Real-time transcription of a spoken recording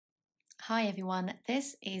Hi everyone,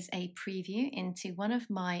 this is a preview into one of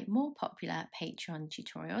my more popular Patreon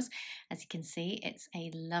tutorials. As you can see, it's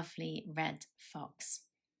a lovely red fox.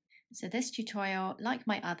 So this tutorial, like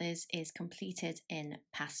my others, is completed in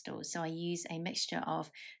pastels. So I use a mixture of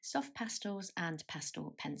soft pastels and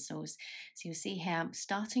pastel pencils. So you'll see here I'm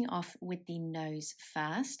starting off with the nose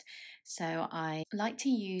first. So I like to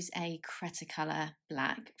use a Cretacolor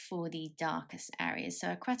black for the darkest areas.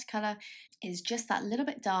 So a Cretacolor is just that little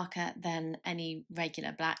bit darker than any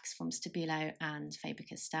regular blacks from Stabilo and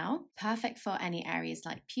Faber-Castell. Perfect for any areas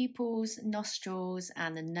like pupils, nostrils,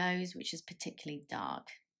 and the nose, which is particularly dark.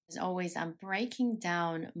 As always, I'm breaking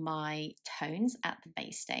down my tones at the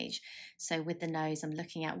base stage. So with the nose, I'm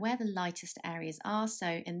looking at where the lightest areas are.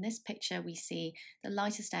 So in this picture, we see the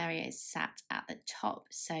lightest area is sat at the top.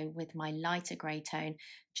 So with my lighter grey tone,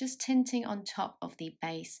 just tinting on top of the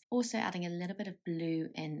base, also adding a little bit of blue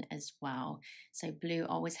in as well. So blue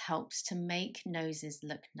always helps to make noses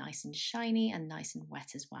look nice and shiny and nice and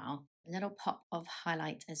wet as well. A little pop of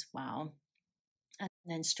highlight as well. And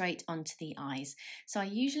then straight onto the eyes. So I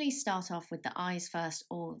usually start off with the eyes first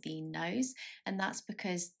or the nose, and that's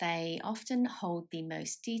because they often hold the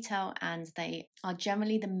most detail and they are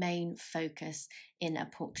generally the main focus in a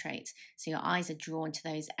portrait. So your eyes are drawn to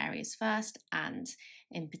those areas first, and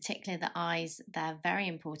in particular the eyes, they're very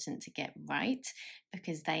important to get right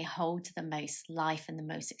because they hold the most life and the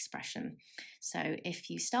most expression. So if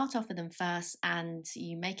you start off with them first and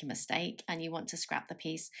you make a mistake and you want to scrap the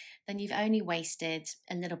piece, then you've only wasted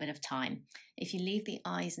a little bit of time. If you leave the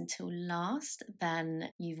eyes until last,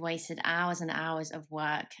 then you've wasted hours and hours of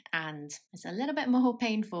work, and it's a little bit more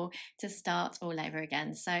painful to start all over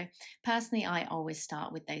again. So personally, I always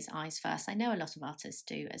start with those eyes first. I know a lot of artists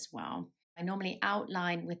do as well. I normally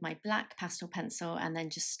outline with my black pastel pencil and then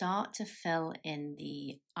just start to fill in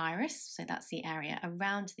the iris. So that's the area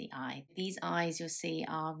around the eye. These eyes you'll see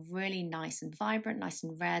are really nice and vibrant, nice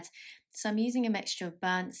and red. So I'm using a mixture of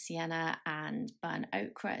burnt sienna and burnt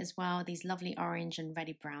ochre as well, these lovely orange and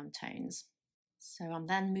reddy brown tones. So I'm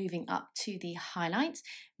then moving up to the highlight.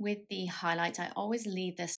 With the highlight, I always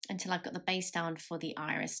leave this until I've got the base down for the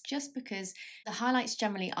iris, just because the highlights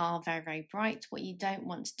generally are very, very bright. What you don't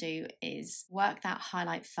want to do is work that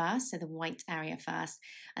highlight first, so the white area first,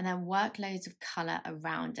 and then work loads of colour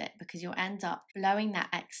around it, because you'll end up blowing that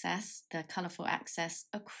excess, the colourful excess,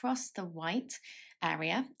 across the white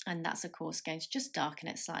area, and that's of course going to just darken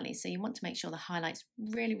it slightly. So you want to make sure the highlights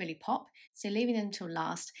really, really pop. So leaving them until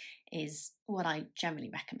last is what I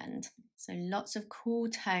generally recommend. So lots of cool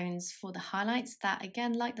tones for the highlights that,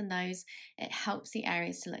 again, like the nose, it helps the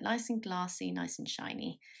areas to look nice and glassy, nice and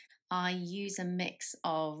shiny. I use a mix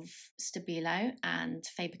of Stabilo and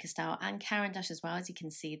Faber-Castell and Caran d'Ache as well. As you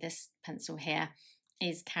can see, this pencil here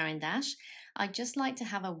is Caran d'Ache. I just like to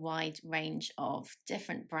have a wide range of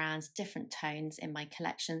different brands, different tones in my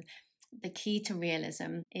collection. The key to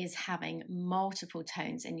realism is having multiple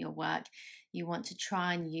tones in your work. You want to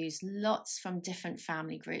try and use lots from different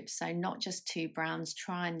family groups. So not just 2 browns,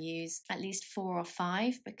 try and use at least 4 or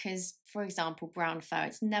 5, because, for example, brown fur,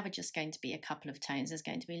 it's never just going to be a couple of tones. There's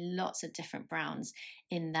going to be lots of different browns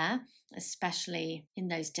in there, especially in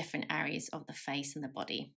those different areas of the face and the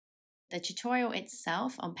body. The tutorial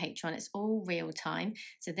itself on Patreon, it's all real time.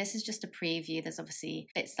 So this is just a preview. There's obviously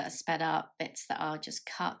bits that are sped up, bits that are just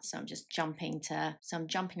cut. So I'm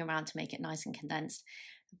jumping around to make it nice and condensed.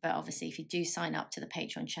 But obviously, if you do sign up to the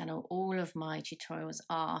Patreon channel, all of my tutorials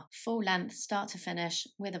are full length, start to finish,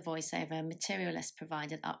 with a voiceover, material list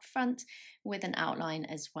provided up front, with an outline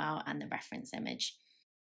as well and the reference image.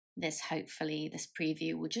 This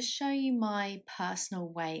preview will just show you my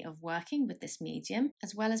personal way of working with this medium,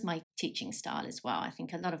 as well as my teaching style as well. I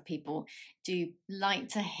think a lot of people do like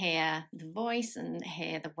to hear the voice and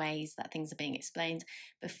hear the ways that things are being explained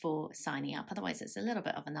before signing up. Otherwise, it's a little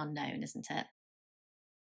bit of an unknown, isn't it?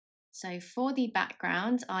 So for the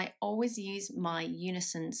background, I always use my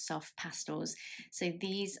Unison soft pastels. So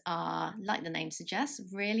these are, like the name suggests,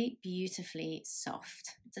 really beautifully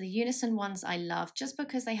soft. So the Unison ones I love just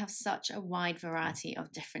because they have such a wide variety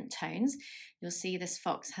of different tones. You'll see this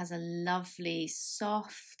fox has a lovely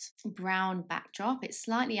soft brown backdrop. It's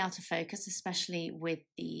slightly out of focus, especially with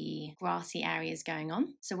the grassy areas going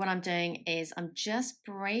on. So what I'm doing is I'm just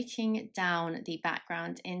breaking down the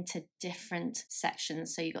background into different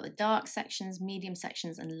sections. So you've got the dark sections, medium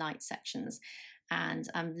sections, and light sections. And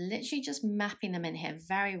I'm literally just mapping them in here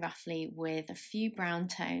very roughly with a few brown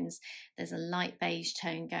tones. There's a light beige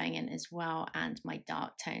tone going in as well, and my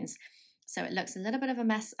dark tones. So it looks a little bit of a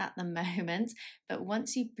mess at the moment, but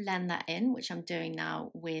once you blend that in, which I'm doing now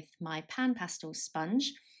with my pan pastel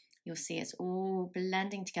sponge, You'll see it's all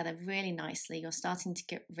blending together really nicely. You're starting to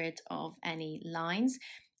get rid of any lines.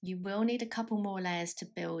 You will need a couple more layers to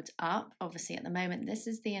build up. Obviously, at the moment, this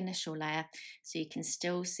is the initial layer, so you can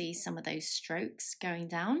still see some of those strokes going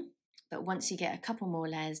down. But once you get a couple more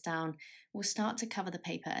layers down, we'll start to cover the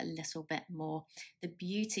paper a little bit more. The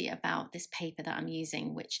beauty about this paper that I'm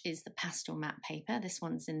using, which is the pastel matte paper, this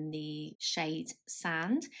one's in the shade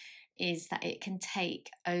Sand, is that it can take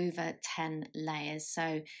over 10 layers.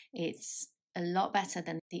 So it's a lot better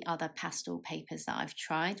than the other pastel papers that I've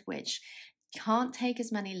tried, which can't take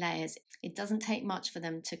as many layers. It doesn't take much for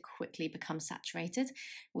them to quickly become saturated,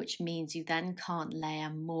 which means you then can't layer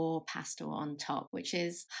more pastel on top, which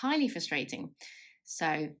is highly frustrating.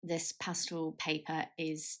 So this pastel paper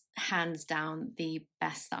is hands down the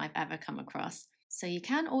best that I've ever come across. So you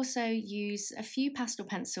can also use a few pastel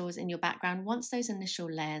pencils in your background once those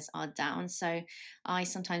initial layers are down. So I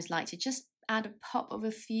sometimes like to just add a pop of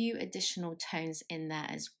a few additional tones in there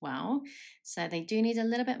as well. So they do need a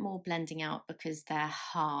little bit more blending out because they're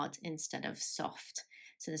hard instead of soft.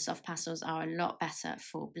 So the soft pastels are a lot better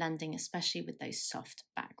for blending, especially with those soft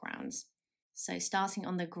backgrounds. So starting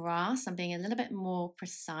on the grass, I'm being a little bit more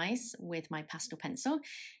precise with my pastel pencil.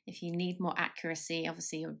 If you need more accuracy,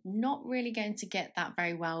 obviously you're not really going to get that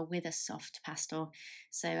very well with a soft pastel.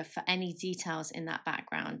 So for any details in that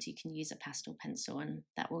background, you can use a pastel pencil and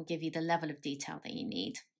that will give you the level of detail that you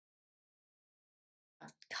need.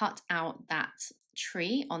 I've cut out that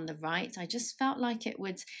tree on the right. I just felt like it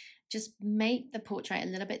would just make the portrait a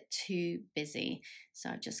little bit too busy. So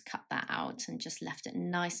I've just cut that out and just left it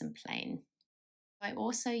nice and plain. I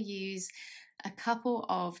also use a couple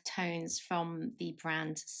of tones from the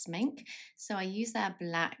brand Smink. So I use their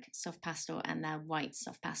black soft pastel and their white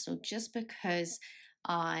soft pastel just because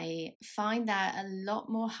I find they're a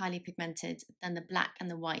lot more highly pigmented than the black and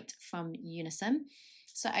the white from Unison.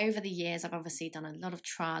 So over the years, I've obviously done a lot of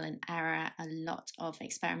trial and error, a lot of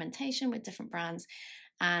experimentation with different brands.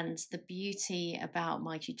 And the beauty about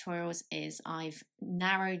my tutorials is I've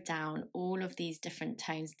narrowed down all of these different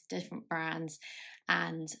tones, different brands,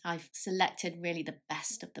 and I've selected really the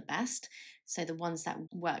best of the best. So the ones that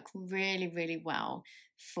work really, really well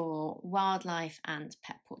for wildlife and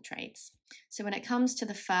pet portraits. So when it comes to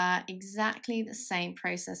the fur, exactly the same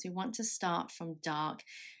process. We want to start from dark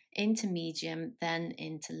into medium, then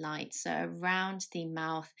into light. So around the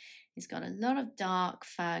mouth, he's got a lot of dark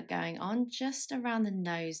fur going on just around the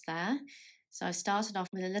nose there. So I started off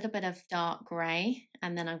with a little bit of dark grey,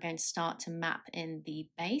 and then I'm going to start to map in the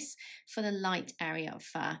base for the light area of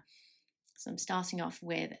fur. So I'm starting off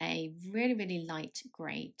with a really, really light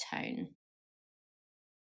grey tone.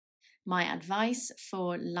 My advice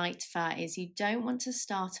for light fur is you don't want to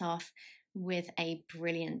start off with a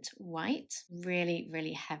brilliant white, really,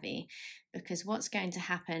 really heavy, because what's going to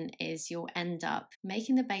happen is you'll end up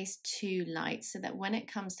making the base too light so that when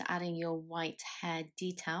it comes to adding your white hair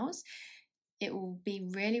details, it will be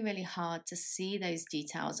really, really hard to see those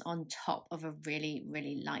details on top of a really,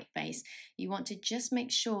 really light base. You want to just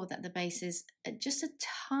make sure that the base is just a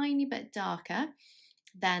tiny bit darker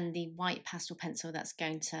than the white pastel pencil that's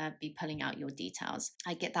going to be pulling out your details.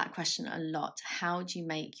 I get that question a lot. How do you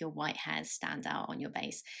make your white hairs stand out on your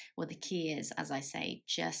base? Well, the key is, as I say,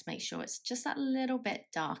 just make sure it's just that little bit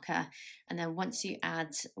darker. And then once you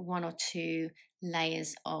add one or two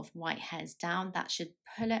layers of white hairs down, that should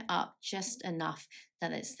pull it up just enough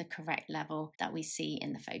that it's the correct level that we see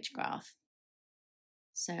in the photograph.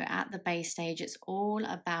 So at the base stage, it's all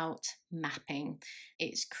about mapping.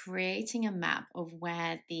 It's creating a map of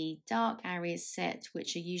where the dark areas sit,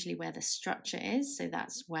 which are usually where the structure is. So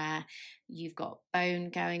that's where you've got bone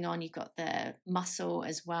going on, you've got the muscle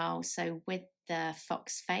as well. So with the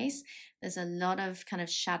fox face, there's a lot of kind of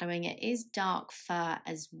shadowing. It is dark fur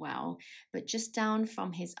as well, but just down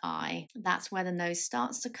from his eye, that's where the nose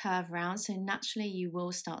starts to curve around. So naturally you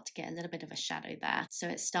will start to get a little bit of a shadow there. So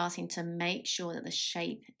it's starting to make sure that the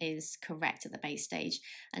shape is correct at the base stage.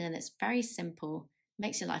 And then it's very simple.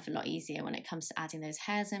 Makes your life a lot easier when it comes to adding those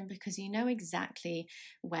hairs in, because you know exactly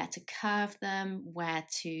where to curve them, where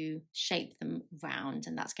to shape them round,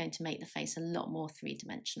 and that's going to make the face a lot more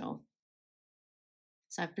three-dimensional.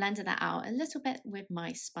 So I've blended that out a little bit with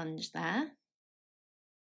my sponge there.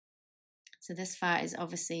 So this fur is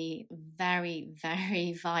obviously very,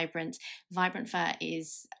 very vibrant. Vibrant fur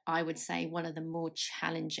is, I would say, one of the more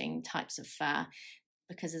challenging types of fur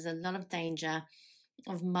because there's a lot of danger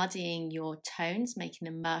of muddying your tones, making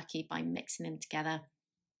them murky by mixing them together.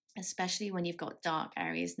 especially when you've got dark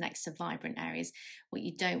areas next to vibrant areas. What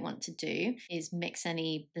you don't want to do is mix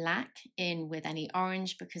any black in with any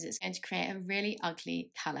orange, because it's going to create a really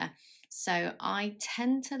ugly colour. So I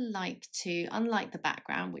tend to like to, unlike the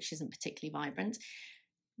background, which isn't particularly vibrant,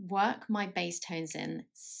 work my base tones in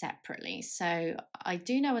separately. So I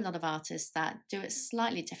do know a lot of artists that do it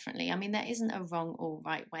slightly differently. I mean, there isn't a wrong or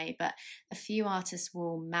right way, but a few artists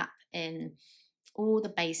will map in all the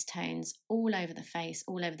base tones all over the face,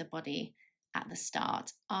 all over the body at the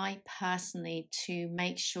start. I personally, to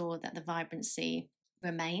make sure that the vibrancy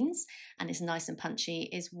remains and is nice and punchy,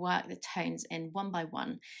 is work the tones in one by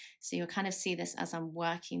one. So you'll kind of see this as I'm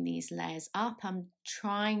working these layers up. I'm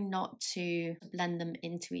trying not to blend them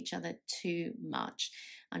into each other too much.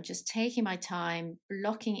 I'm just taking my time,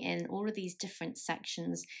 blocking in all of these different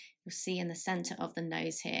sections. You'll see in the center of the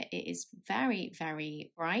nose here, it is very,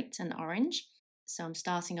 very bright and orange. So I'm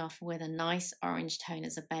starting off with a nice orange tone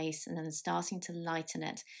as a base, and then starting to lighten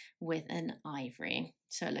it with an ivory.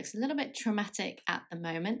 So it looks a little bit dramatic at the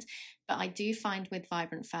moment, but I do find with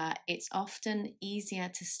vibrant fur, it's often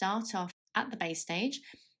easier to start off at the base stage,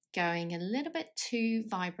 going a little bit too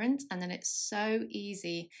vibrant, and then it's so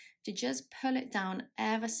easy to just pull it down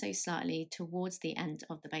ever so slightly towards the end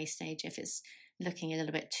of the base stage if it's looking a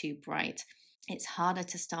little bit too bright. It's harder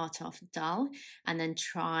to start off dull and then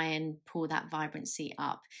try and pull that vibrancy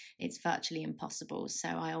up. It's virtually impossible. So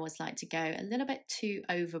I always like to go a little bit too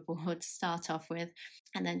overboard to start off with,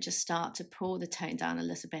 and then just start to pull the tone down a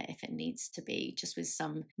little bit if it needs to be, just with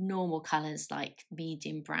some normal colours like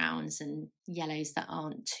medium browns and yellows that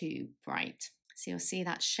aren't too bright. So you'll see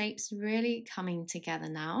that shape's really coming together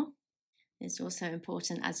now. It's also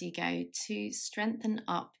important as you go to strengthen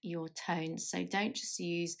up your tones. So don't just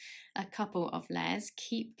use a couple of layers,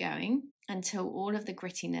 keep going until all of the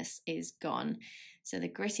grittiness is gone. So the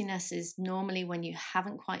grittiness is normally when you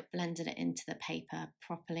haven't quite blended it into the paper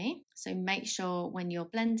properly. So make sure when you're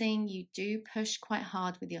blending, you do push quite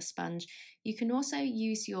hard with your sponge. You can also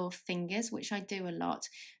use your fingers, which I do a lot,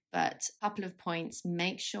 but a couple of points,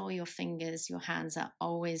 make sure your fingers, your hands are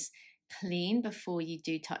always clean before you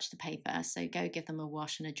do touch the paper. So go give them a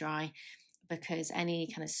wash and a dry, because any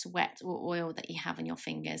kind of sweat or oil that you have on your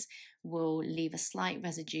fingers will leave a slight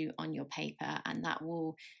residue on your paper, and that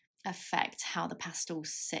will affect how the pastel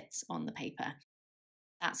sits on the paper.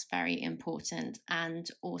 That's very important. And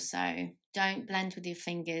also, don't blend with your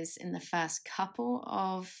fingers in the first couple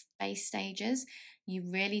of base stages. You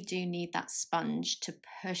really do need that sponge to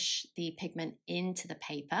push the pigment into the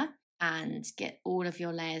paper and get all of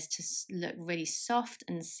your layers to look really soft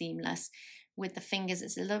and seamless. With the fingers,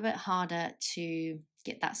 it's a little bit harder to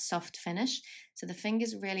get that soft finish. So the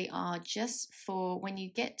fingers really are just for when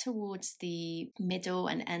you get towards the middle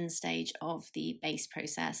and end stage of the base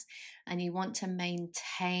process and you want to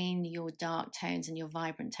maintain your dark tones and your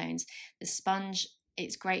vibrant tones. The sponge,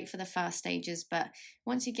 it's great for the first stages, but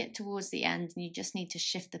once you get towards the end, you just need to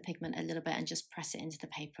shift the pigment a little bit and just press it into the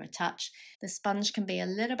paper a touch. The sponge can be a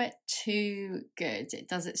little bit too good. It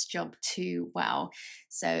does its job too well.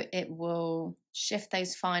 So it will shift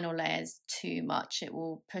those final layers too much. It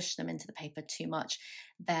will push them into the paper too much.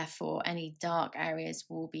 Therefore, any dark areas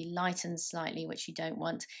will be lightened slightly, which you don't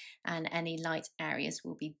want, and any light areas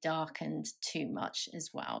will be darkened too much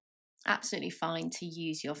as well. Absolutely fine to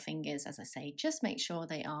use your fingers, as I say, just make sure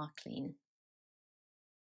they are clean.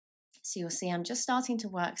 So you'll see I'm just starting to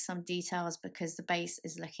work some details because the base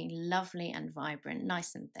is looking lovely and vibrant,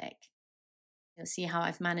 nice and thick. You'll see how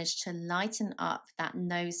I've managed to lighten up that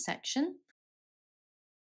nose section.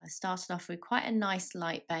 I started off with quite a nice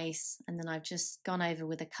light base, and then I've just gone over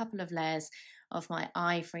with a couple of layers of my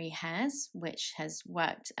ivory hairs, which has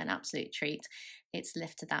worked an absolute treat. It's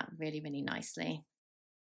lifted that really, really nicely.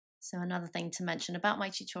 So another thing to mention about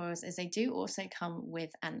my tutorials is they do also come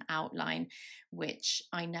with an outline, which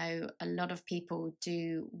I know a lot of people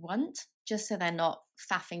do want, just so they're not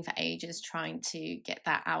faffing for ages trying to get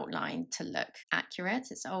that outline to look accurate.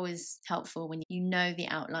 It's always helpful when you know the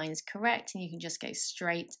outline is correct and you can just go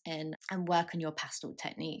straight in and work on your pastel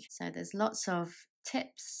technique. So there's lots of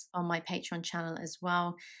tips on my Patreon channel as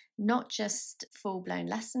well, not just full-blown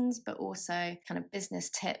lessons, but also kind of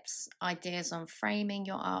business tips, ideas on framing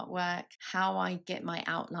your artwork, how I get my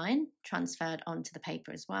outline transferred onto the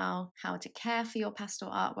paper as well, how to care for your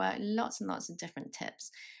pastel artwork, lots and lots of different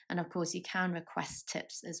tips. And of course, you can request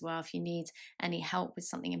tips as well. If you need any help with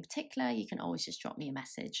something in particular, you can always just drop me a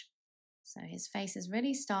message. So his face is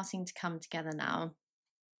really starting to come together now.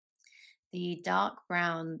 The dark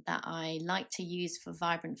brown that I like to use for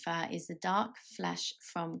vibrant fur is the dark flesh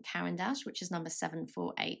from Caran d'Ache, which is number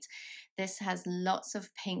 748. This has lots of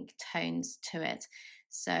pink tones to it.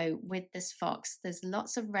 So with this fox, there's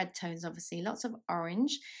lots of red tones, obviously, lots of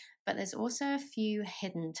orange, but there's also a few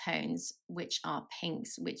hidden tones, which are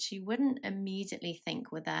pinks, which you wouldn't immediately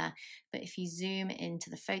think were there. But if you zoom into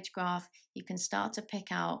the photograph, you can start to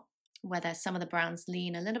pick out whether some of the browns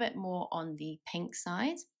lean a little bit more on the pink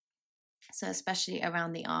side. So especially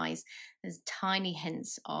around the eyes, there's tiny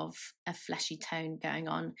hints of a fleshy tone going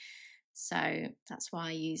on. So that's why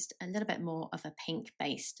I used a little bit more of a pink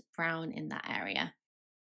based brown in that area.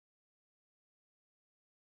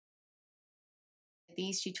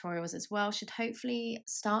 These tutorials as well should hopefully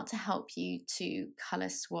start to help you to color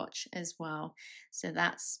swatch as well. So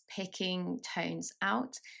that's picking tones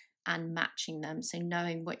out and matching them. So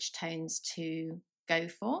knowing which tones to go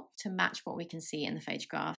for to match what we can see in the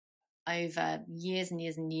photograph. Over years and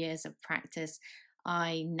years and years of practice,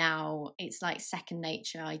 it's like second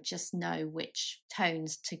nature. I just know which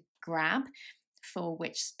tones to grab for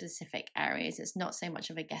which specific areas. It's not so much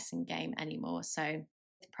of a guessing game anymore. So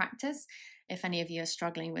with practice, if any of you are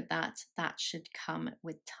struggling with that, that should come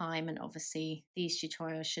with time. And obviously these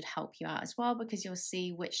tutorials should help you out as well, because you'll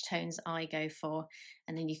see which tones I go for,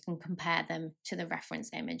 and then you can compare them to the reference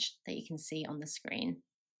image that you can see on the screen.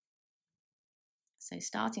 So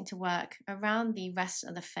starting to work around the rest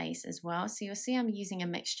of the face as well. So you'll see I'm using a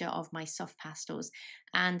mixture of my soft pastels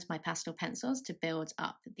and my pastel pencils to build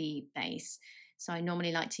up the base. So I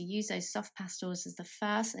normally like to use those soft pastels as the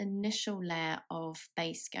first initial layer of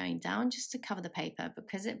base going down, just to cover the paper,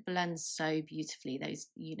 because it blends so beautifully, those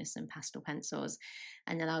unison pastel pencils.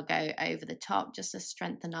 And then I'll go over the top just to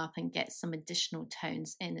strengthen up and get some additional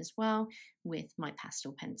tones in as well with my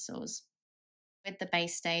pastel pencils. With the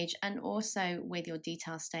base stage and also with your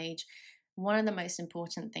detail stage, one of the most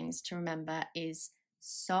important things to remember is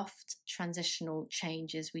soft transitional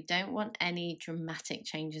changes. We don't want any dramatic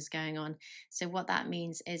changes going on. So what that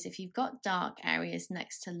means is if you've got dark areas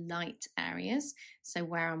next to light areas, so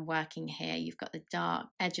where I'm working here, you've got the dark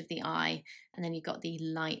edge of the eye and then you've got the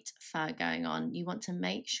light fur going on, you want to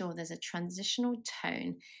make sure there's a transitional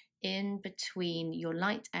tone in between your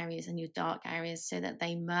light areas and your dark areas so that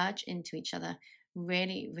they merge into each other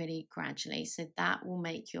really, really gradually. So that will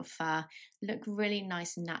make your fur look really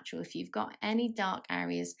nice and natural. If you've got any dark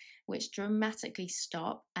areas which dramatically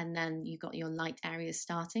stop and then you've got your light areas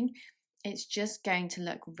starting, it's just going to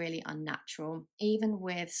look really unnatural. Even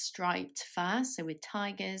with striped fur, so with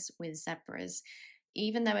tigers, with zebras,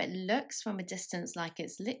 even though it looks from a distance like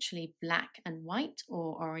it's literally black and white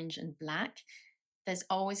or orange and black, there's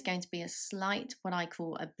always going to be a slight, what I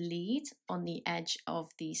call a bleed on the edge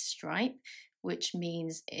of the stripe, which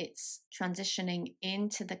means it's transitioning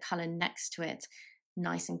into the color next to it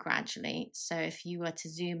nice and gradually. So if you were to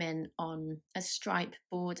zoom in on a stripe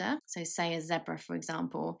border, so say a zebra, for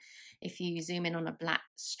example, if you zoom in on a black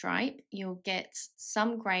stripe, you'll get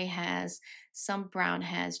some gray hairs, some brown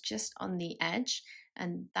hairs just on the edge.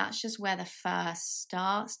 And that's just where the fur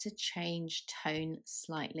starts to change tone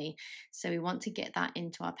slightly. So we want to get that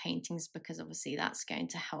into our paintings because obviously that's going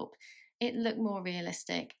to help it look more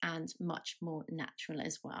realistic and much more natural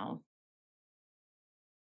as well.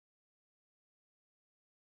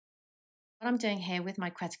 What I'm doing here with my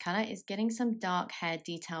Cretacolor is getting some dark hair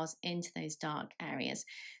details into those dark areas.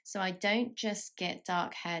 So I don't just get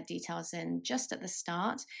dark hair details in just at the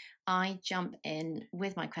start. I jump in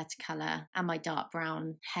with my Cretacolor and my dark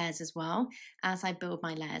brown hairs as well as I build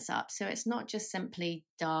my layers up. So it's not just simply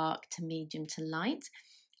dark to medium to light.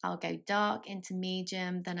 I'll go dark into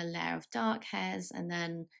medium, then a layer of dark hairs, and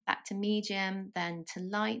then back to medium, then to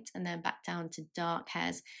light, and then back down to dark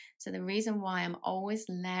hairs. So the reason why I'm always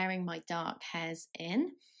layering my dark hairs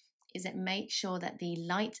in is it makes sure that the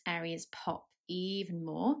light areas pop even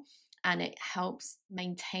more, and it helps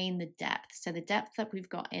maintain the depth. So the depth that we've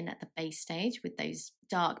got in at the base stage with those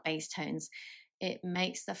dark base tones, it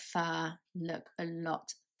makes the fur look a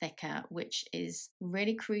lot thicker, which is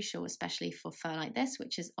really crucial, especially for fur like this,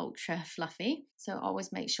 which is ultra fluffy. So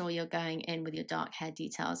always make sure you're going in with your dark hair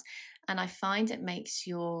details. And I find it makes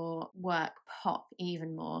your work pop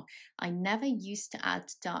even more. I never used to add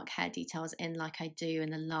dark hair details in like I do in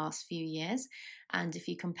the last few years. And if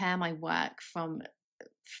you compare my work from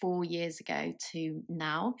 4 years ago to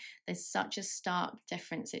now, there's such a stark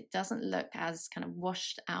difference. It doesn't look as kind of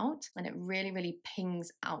washed out and it really, really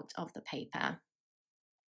pings out of the paper.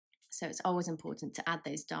 So it's always important to add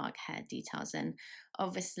those dark hair details in.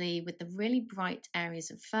 Obviously, with the really bright areas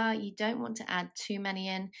of fur, you don't want to add too many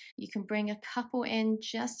in. You can bring a couple in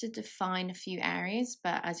just to define a few areas,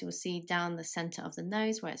 but as you'll see down the center of the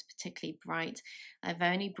nose where it's particularly bright, I've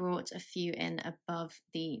only brought a few in above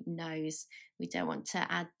the nose. We don't want to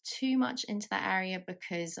add too much into that area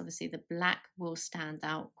because obviously the black will stand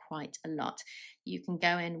out quite a lot. You can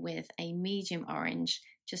go in with a medium orange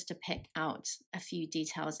just to pick out a few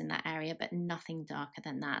details in that area, but nothing darker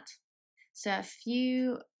than that. So a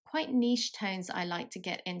few quite niche tones I like to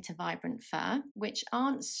get into vibrant fur, which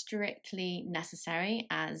aren't strictly necessary,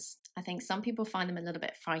 as I think some people find them a little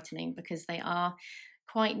bit frightening because they are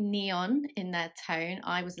quite neon in their tone.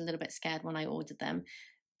 I was a little bit scared when I ordered them,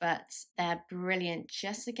 but they're brilliant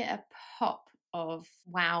just to get a pop of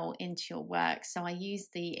wow into your work. So I use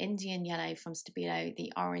the Indian yellow from Stabilo,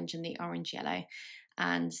 the orange and the orange yellow,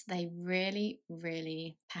 and they really,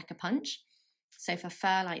 really pack a punch. So for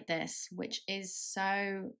fur like this, which is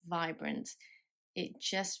so vibrant, it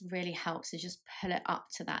just really helps to just pull it up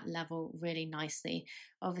to that level really nicely.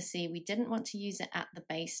 Obviously, we didn't want to use it at the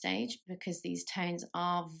base stage because these tones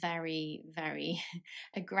are very, very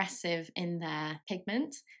aggressive in their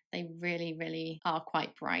pigment. They really, really are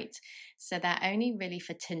quite bright. So they're only really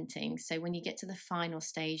for tinting. So when you get to the final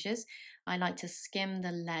stages, I like to skim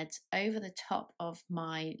the lead over the top of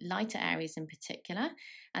my lighter areas in particular,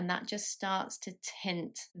 and that just starts to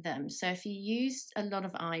tint them. So if you use a lot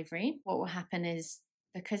of ivory, what will happen is,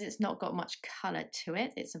 because it's not got much color to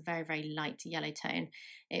it, it's a very, very light yellow tone,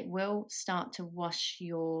 it will start to wash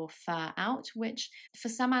your fur out, which for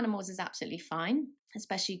some animals is absolutely fine,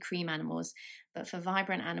 especially cream animals. But for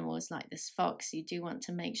vibrant animals like this fox, you do want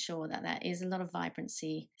to make sure that there is a lot of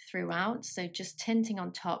vibrancy throughout. So just tinting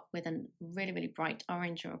on top with a really, really bright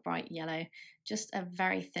orange or a bright yellow, just a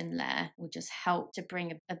very thin layer, will just help to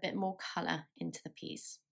bring a bit more color into the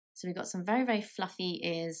piece. So we've got some very, very fluffy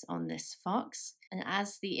ears on this fox. And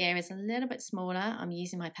as the ear is a little bit smaller, I'm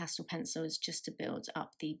using my pastel pencils just to build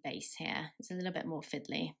up the base here. It's a little bit more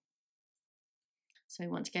fiddly. So we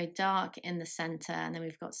want to go dark in the center, and then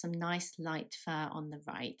we've got some nice light fur on the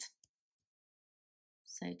right.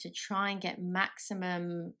 So to try and get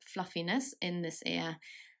maximum fluffiness in this ear,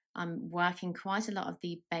 I'm working quite a lot of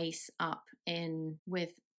the base up in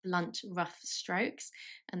with blunt, rough strokes,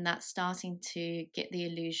 and that's starting to get the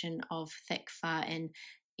illusion of thick fur in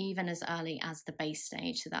even as early as the base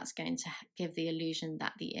stage. So that's going to give the illusion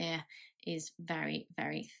that the ear is very,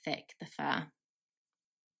 very thick, the fur.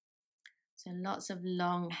 So lots of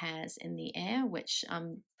long hairs in the ear, which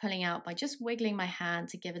I'm pulling out by just wiggling my hand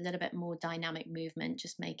to give a little bit more dynamic movement,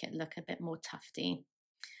 just make it look a bit more tufty.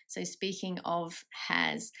 So speaking of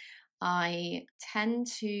hairs, I tend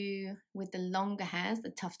to, with the longer hairs, the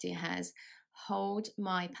tuftier hairs, hold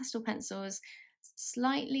my pastel pencils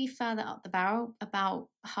slightly further up the barrel, about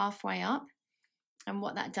halfway up. And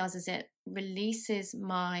what that does is it releases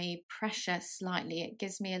my pressure slightly. It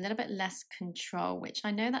gives me a little bit less control, which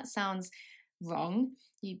I know that sounds wrong.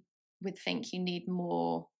 You would think you need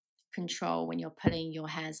more control when you're pulling your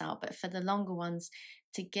hairs out, but for the longer ones,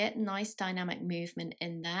 to get nice dynamic movement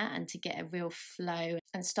in there and to get a real flow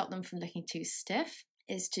and stop them from looking too stiff,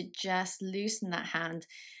 is to just loosen that hand.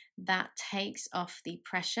 That takes off the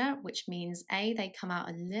pressure, which means they come out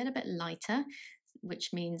a little bit lighter, which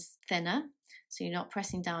means thinner. So you're not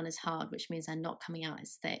pressing down as hard, which means they're not coming out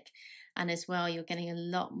as thick. And as well, you're getting a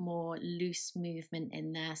lot more loose movement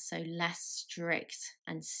in there, so less strict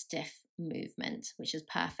and stiff movement, which is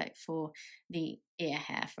perfect for the ear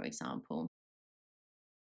hair, for example.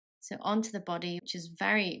 So onto the body, which is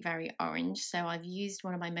very, very orange. So I've used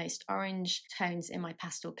one of my most orange tones in my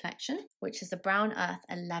pastel collection, which is the Brown Earth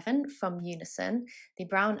 11 from Unison. The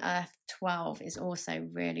Brown Earth 12 is also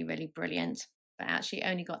really, really brilliant, but I actually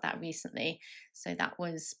only got that recently. So that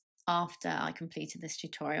was after I completed this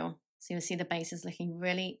tutorial. So you'll see the base is looking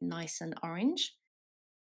really nice and orange.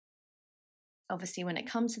 Obviously, when it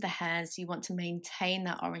comes to the hairs, you want to maintain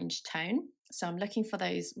that orange tone. So I'm looking for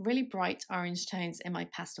those really bright orange tones in my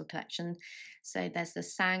pastel collection. So there's the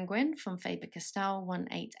Sanguine from Faber-Castell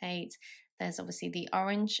 188. There's obviously the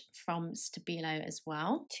orange from Stabilo as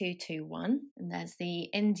well, 221. And there's the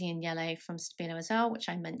Indian yellow from Stabilo as well, which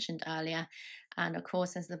I mentioned earlier. And of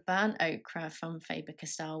course, there's the burnt ochre from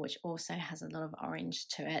Faber-Castell, which also has a lot of orange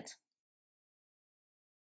to it.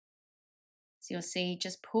 So you'll see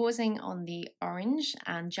just pausing on the orange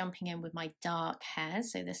and jumping in with my dark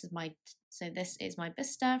hairs. So this is my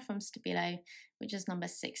Bista from Stabilo, which is number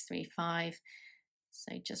 635.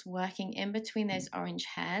 So just working in between those orange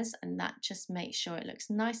hairs, and that just makes sure it looks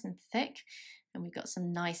nice and thick. And we've got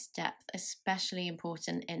some nice depth, especially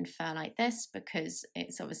important in fur like this because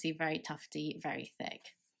it's obviously very tufty, very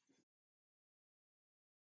thick.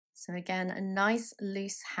 So again, a nice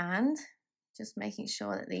loose hand, just making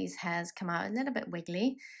sure that these hairs come out a little bit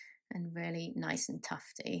wiggly and really nice and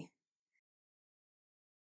tufty.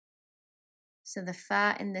 So the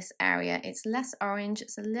fur in this area, it's less orange,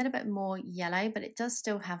 it's a little bit more yellow, but it does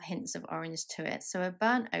still have hints of orange to it. So a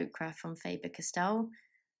burnt ochre from Faber-Castell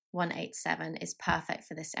 187 is perfect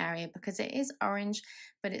for this area because it is orange,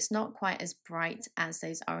 but it's not quite as bright as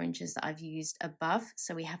those oranges that I've used above.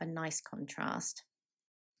 So we have a nice contrast.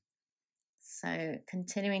 So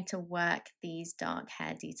continuing to work these dark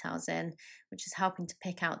hair details in, which is helping to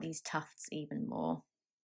pick out these tufts even more.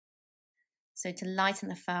 So to lighten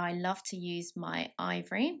the fur, I love to use my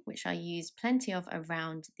ivory, which I use plenty of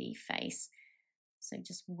around the face. So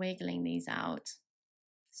just wiggling these out,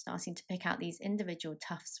 starting to pick out these individual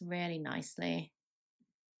tufts really nicely.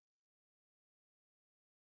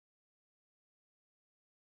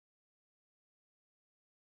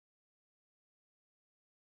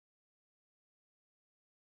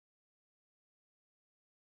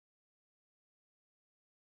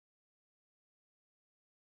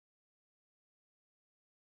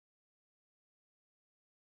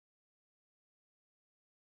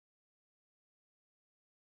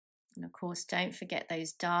 And of course, don't forget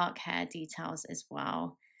those dark hair details as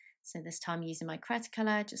well. So this time using my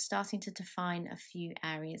Cretacolor, just starting to define a few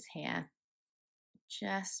areas here.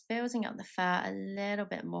 Just building up the fur a little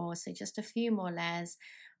bit more. So just a few more layers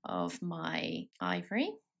of my ivory,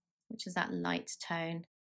 which is that light tone.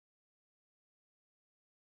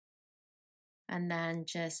 And then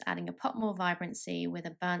just adding a pop more vibrancy with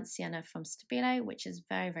a burnt sienna from Stabilo, which is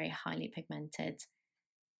very, very highly pigmented.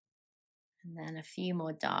 And then a few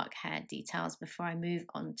more dark hair details before I move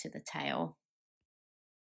on to the tail.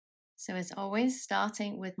 So as always,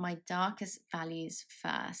 starting with my darkest values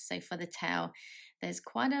first. So for the tail, there's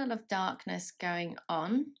quite a lot of darkness going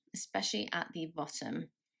on, especially at the bottom.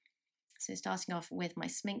 So starting off with my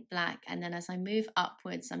Smink Black, and then as I move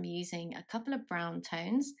upwards, I'm using a couple of brown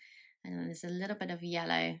tones, and then there's a little bit of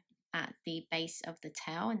yellow at the base of the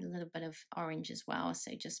tail and a little bit of orange as well.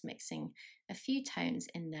 So just mixing a few tones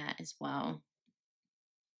in there as well.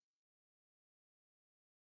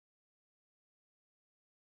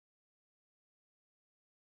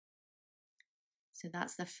 So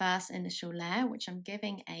that's the first initial layer, which I'm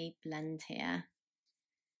giving a blend here.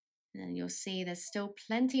 And then you'll see there's still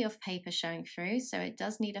plenty of paper showing through, so it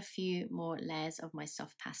does need a few more layers of my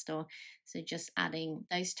soft pastel. So just adding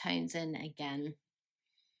those tones in again.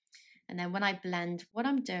 And then when I blend, what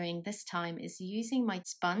I'm doing this time is using my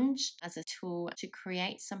sponge as a tool to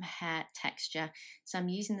create some hair texture. So I'm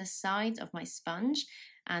using the side of my sponge,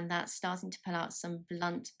 and that's starting to pull out some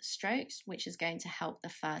blunt strokes, which is going to help the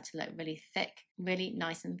fur to look really thick, really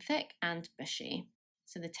nice and thick and bushy.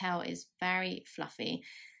 So the tail is very fluffy.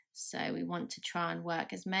 So we want to try and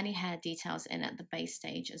work as many hair details in at the base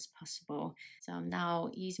stage as possible. So I'm now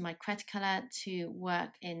using my Cretacolor to work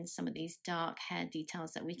in some of these dark hair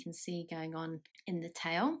details that we can see going on in the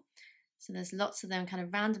tail. So there's lots of them kind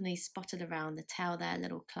of randomly spotted around the tail there,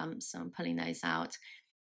 little clumps, so I'm pulling those out.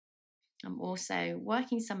 I'm also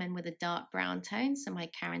working some in with a dark brown tone, so my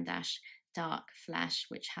Caran d'Ache Dark Flesh,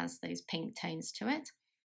 which has those pink tones to it.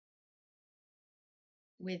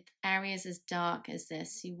 With areas as dark as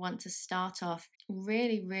this, you want to start off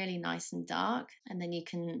really, really nice and dark, and then you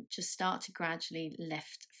can just start to gradually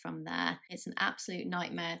lift from there. It's an absolute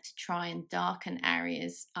nightmare to try and darken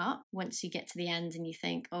areas up once you get to the end and you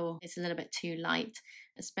think, oh, it's a little bit too light.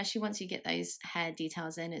 Especially once you get those hair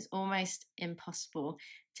details in, it's almost impossible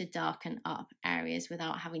to darken up areas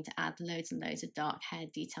without having to add loads and loads of dark hair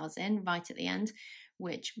details in right at the end,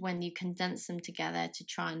 which when you condense them together to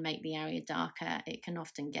try and make the area darker, it can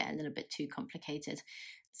often get a little bit too complicated.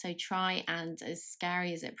 So try and, as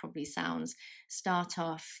scary as it probably sounds, start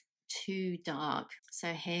off too dark.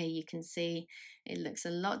 So here you can see it looks a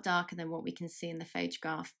lot darker than what we can see in the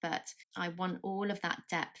photograph, but I want all of that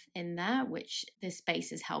depth in there, which this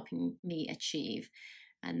base is helping me achieve.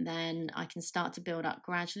 And then I can start to build up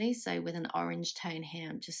gradually. So with an orange tone here,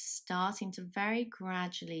 I'm just starting to very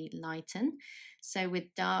gradually lighten So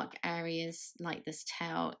with dark areas like this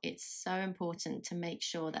tail, it's so important to make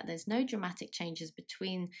sure that there's no dramatic changes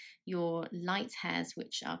between your light hairs,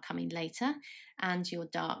 which are coming later, and your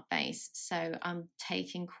dark base. So I'm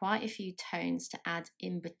taking quite a few tones to add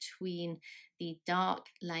in between the dark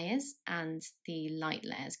layers and the light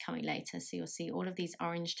layers coming later. So you'll see all of these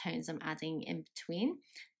orange tones I'm adding in between.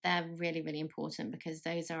 They're really, really important because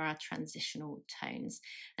those are our transitional tones,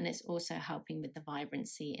 and it's also helping with the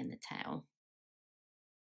vibrancy in the tail.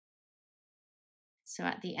 So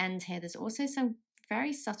at the end here, there's also some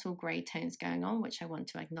very subtle grey tones going on, which I want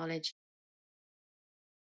to acknowledge.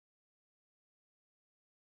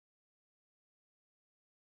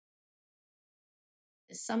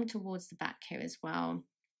 There's some towards the back here as well.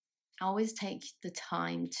 Always take the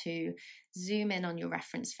time to zoom in on your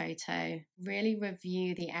reference photo, really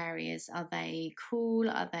review the areas. Are they cool?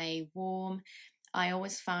 Are they warm? I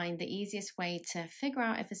always find the easiest way to figure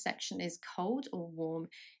out if a section is cold or warm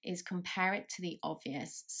is compare it to the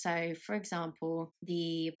obvious. So, for example,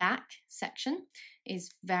 the back section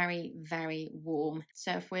is very, very warm.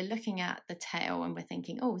 So, if we're looking at the tail and we're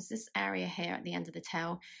thinking, oh, is this area here at the end of the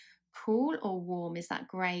tail cool or warm? Is that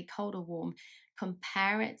grey, cold or warm?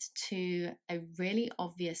 Compare it to a really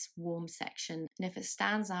obvious warm section. And if it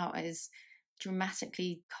stands out as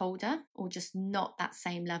dramatically colder or just not that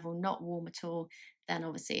same level, not warm at all, then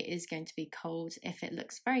obviously it is going to be cold. If it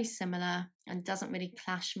looks very similar and doesn't really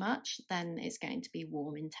clash much, then it's going to be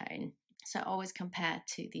warm in tone. So always compare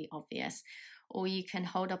to the obvious. Or you can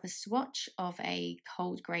hold up a swatch of a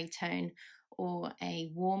cold grey tone or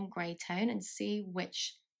a warm grey tone and see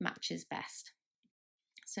which matches best.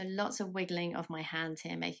 So lots of wiggling of my hand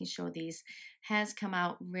here, making sure these hairs come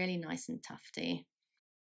out really nice and tufty.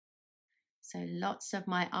 So lots of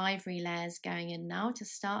my ivory layers going in now to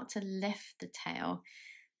start to lift the tail.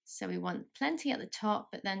 So we want plenty at the top,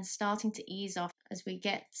 but then starting to ease off as we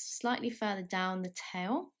get slightly further down the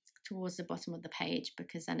tail towards the bottom of the page,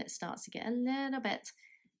 because then it starts to get a little bit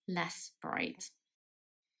less bright.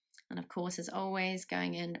 And of course, as always,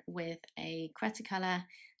 going in with a Cretacolor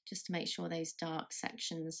just to make sure those dark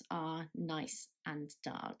sections are nice and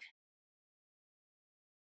dark.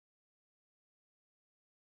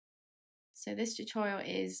 So this tutorial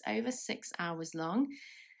is over 6 hours long.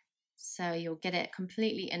 So you'll get it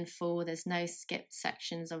completely in full. There's no skipped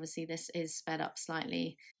sections. Obviously this is sped up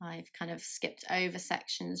slightly. I've kind of skipped over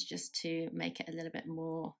sections just to make it a little bit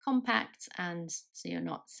more compact and so you're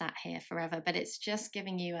not sat here forever. But it's just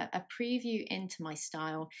giving you a preview into my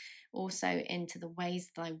style, also into the ways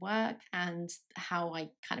that I work and how I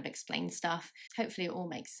kind of explain stuff. Hopefully it all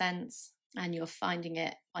makes sense and you're finding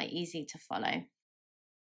it quite easy to follow.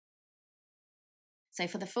 So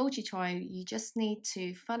for the full tutorial, you just need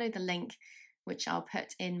to follow the link, which I'll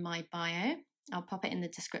put in my bio. I'll pop it in the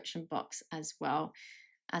description box as well.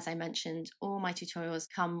 As I mentioned, all my tutorials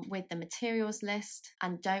come with the materials list.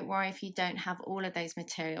 And don't worry if you don't have all of those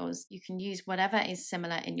materials. You can use whatever is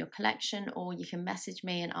similar in your collection, or you can message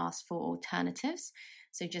me and ask for alternatives.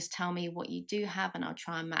 So just tell me what you do have and I'll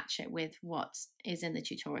try and match it with what is in the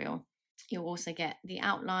tutorial. You'll also get the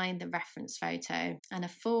outline, the reference photo, and a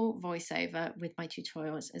full voiceover with my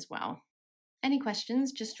tutorials as well. Any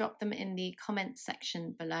questions, just drop them in the comment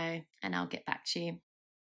section below and I'll get back to you.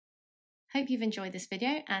 Hope you've enjoyed this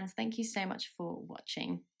video and thank you so much for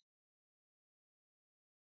watching.